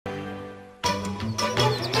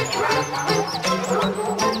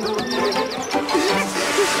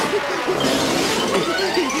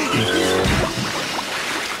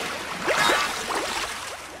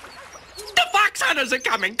hunters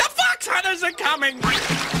are coming! The fox hunters are coming!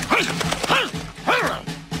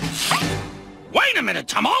 Wait a minute,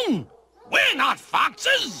 Timon! We're not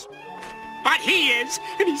foxes! But he is,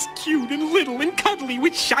 and he's cute and little and cuddly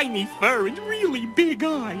with shiny fur and really big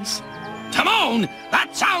eyes. Timon,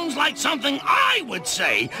 that sounds like something I would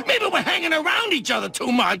say. Maybe we're hanging around each other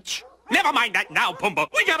too much. Never mind that now, Pumbaa.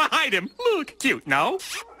 We gotta hide him. Look, cute, no?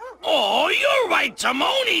 Oh, you're right,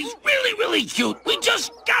 Timon. He's really, really cute. We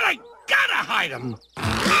just gotta hide him.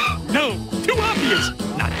 No, too obvious.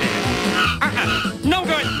 Not there. No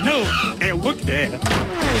good. No. There, look there.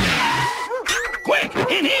 Quick,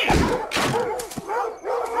 in here.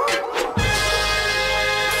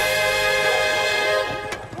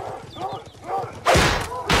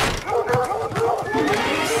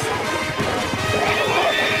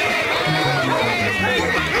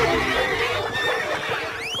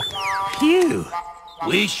 Phew.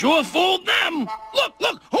 We sure fooled them. Look,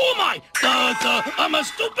 who am I? I'm a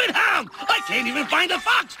stupid hound. I can't even find a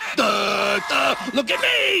fox. Look at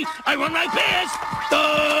me. I run right past.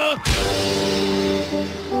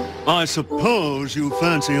 I suppose you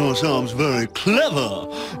fancy yourselves very clever,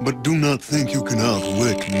 but do not think you can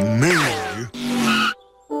outwit me.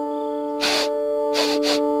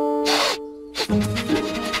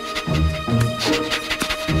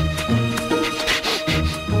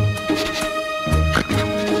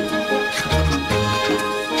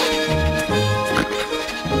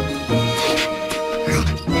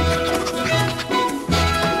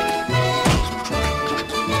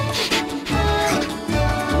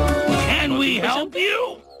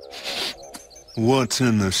 What's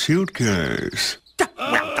in the suitcase?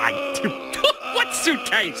 What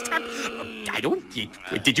suitcase? I don't...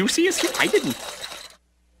 Did you see a suit? I didn't.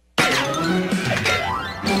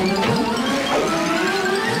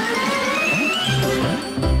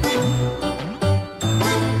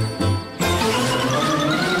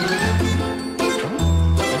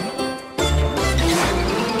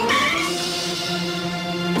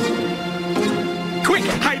 Quick,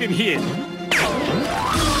 hide in here.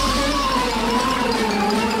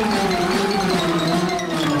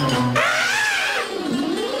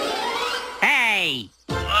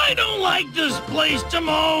 I don't like this place,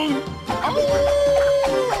 Timon.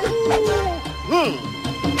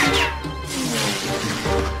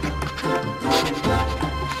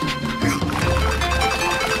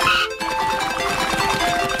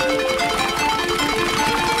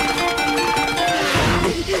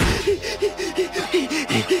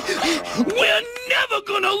 We're never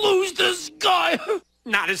gonna lose this guy.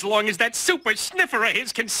 Not as long as that super sniffer of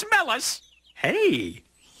his can smell us. Hey.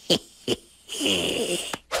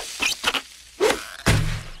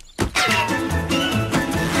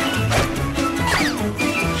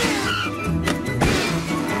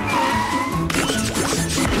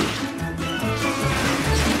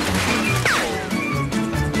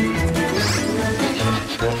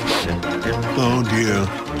 Oh dear.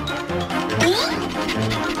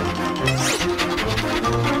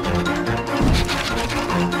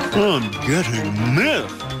 I'm getting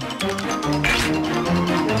miffed.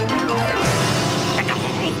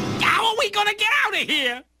 How are we gonna get out of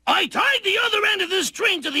here? I tied the other end of this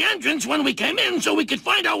string to the entrance when we came in so we could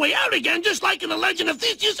find our way out again, just like in the legend of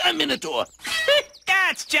Theseus and Minotaur.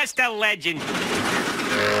 That's just a legend.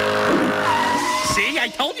 See,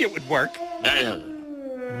 I told you it would work.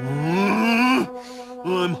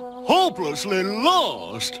 I'm hopelessly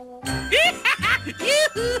lost.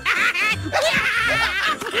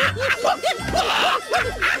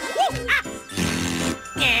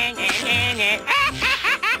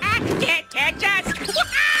 Can't catch us.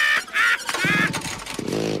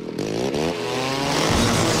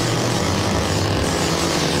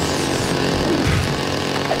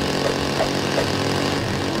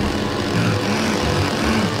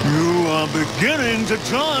 You are beginning to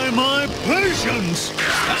try my patience.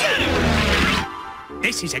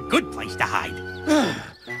 This is a good place to hide.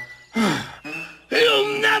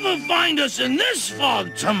 You'll never find us in this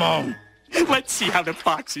fog, Timon. Let's see how the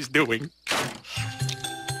fox is doing.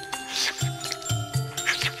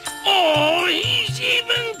 Oh, he's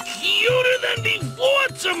even cuter than before,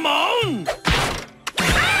 Timon.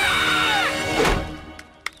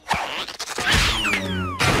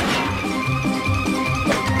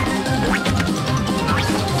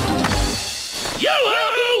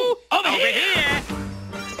 Yoo-hoo! Over here!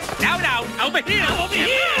 No, over here! Over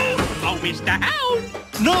here! Oh, Mr. Hound!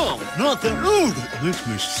 No, not that. Ooh, that makes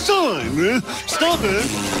me so angry. Stop it.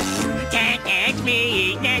 Can't catch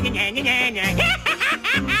me!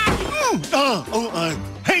 I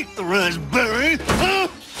hate the raspberry.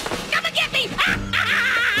 Come and get me!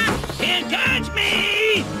 Can't catch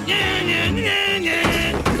me!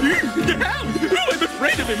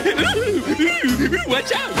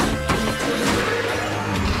 Watch out!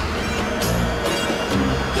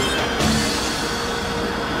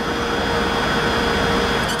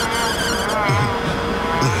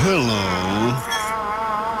 Hello.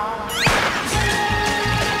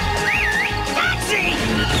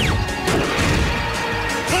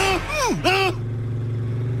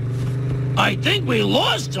 I think we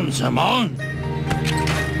lost him, Timon.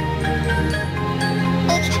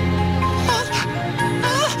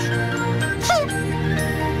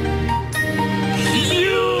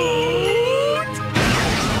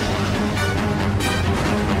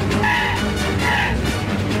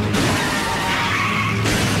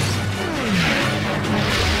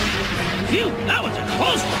 Phew, that was a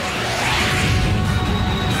close one.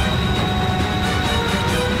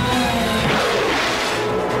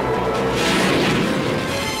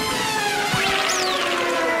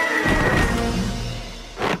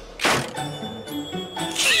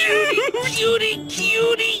 Cutie,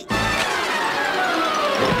 cutie!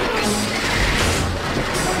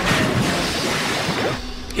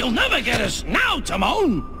 You'll never get us now,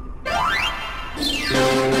 Timon!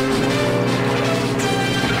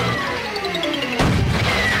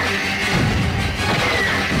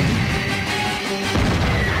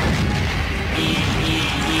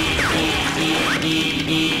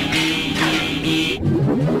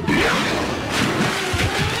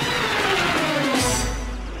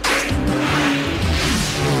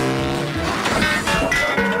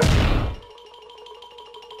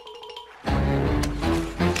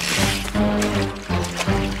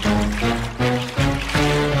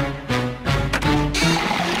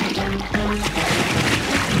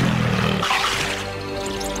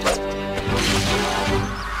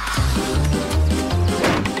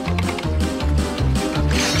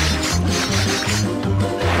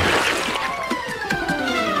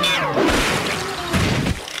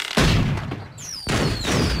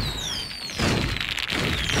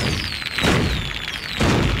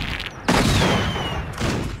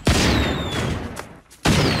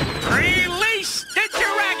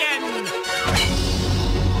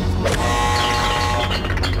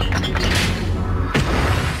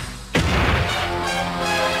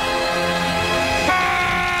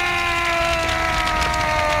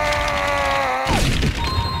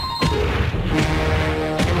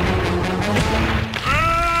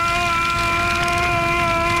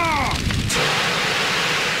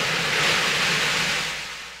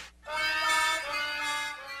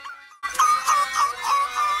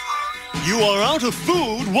 You are out of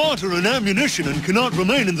food, water, and ammunition and cannot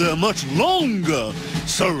remain in there much longer.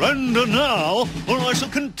 Surrender now, or I shall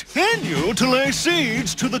continue to lay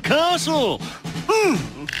siege to the castle.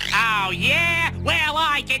 Oh, yeah? Well,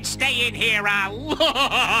 I can stay in here a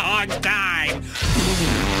long time.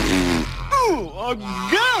 Ooh,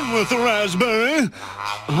 again with the raspberry.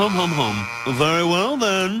 Hum, hum, hum. Very well,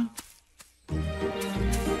 then.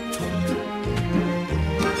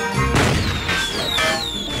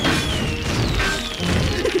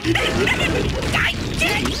 I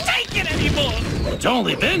can't take it anymore! It's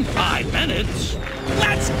only been 5 minutes.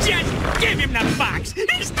 Let's just give him the box!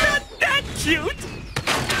 He's not that cute!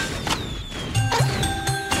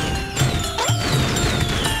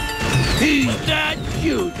 He's that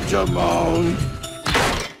cute, Timon.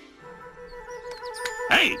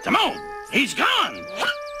 Hey, Timon, he's gone.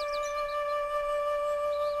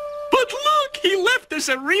 But look, he left us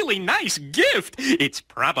a really nice gift. It's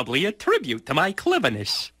probably a tribute to my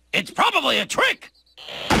cleverness. It's probably a trick.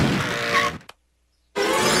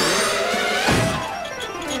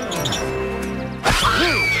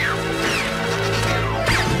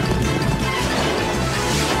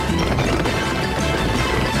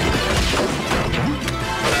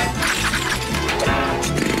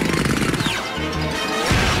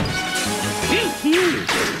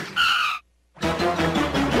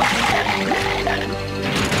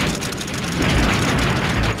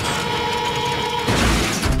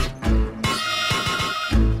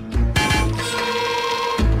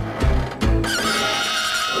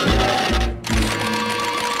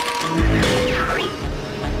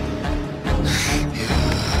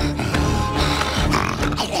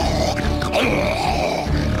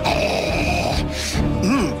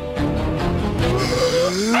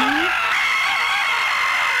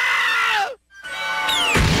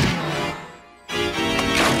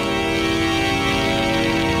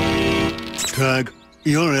 Tag,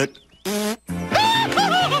 you're it. Oh, I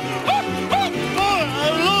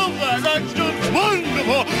love that. That's just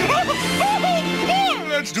wonderful.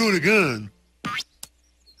 Let's do it again.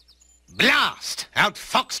 Blast!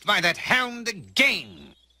 Outfoxed by that hound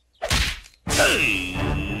again.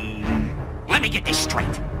 Let me get this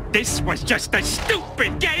straight. This was just a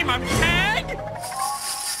stupid game of tag!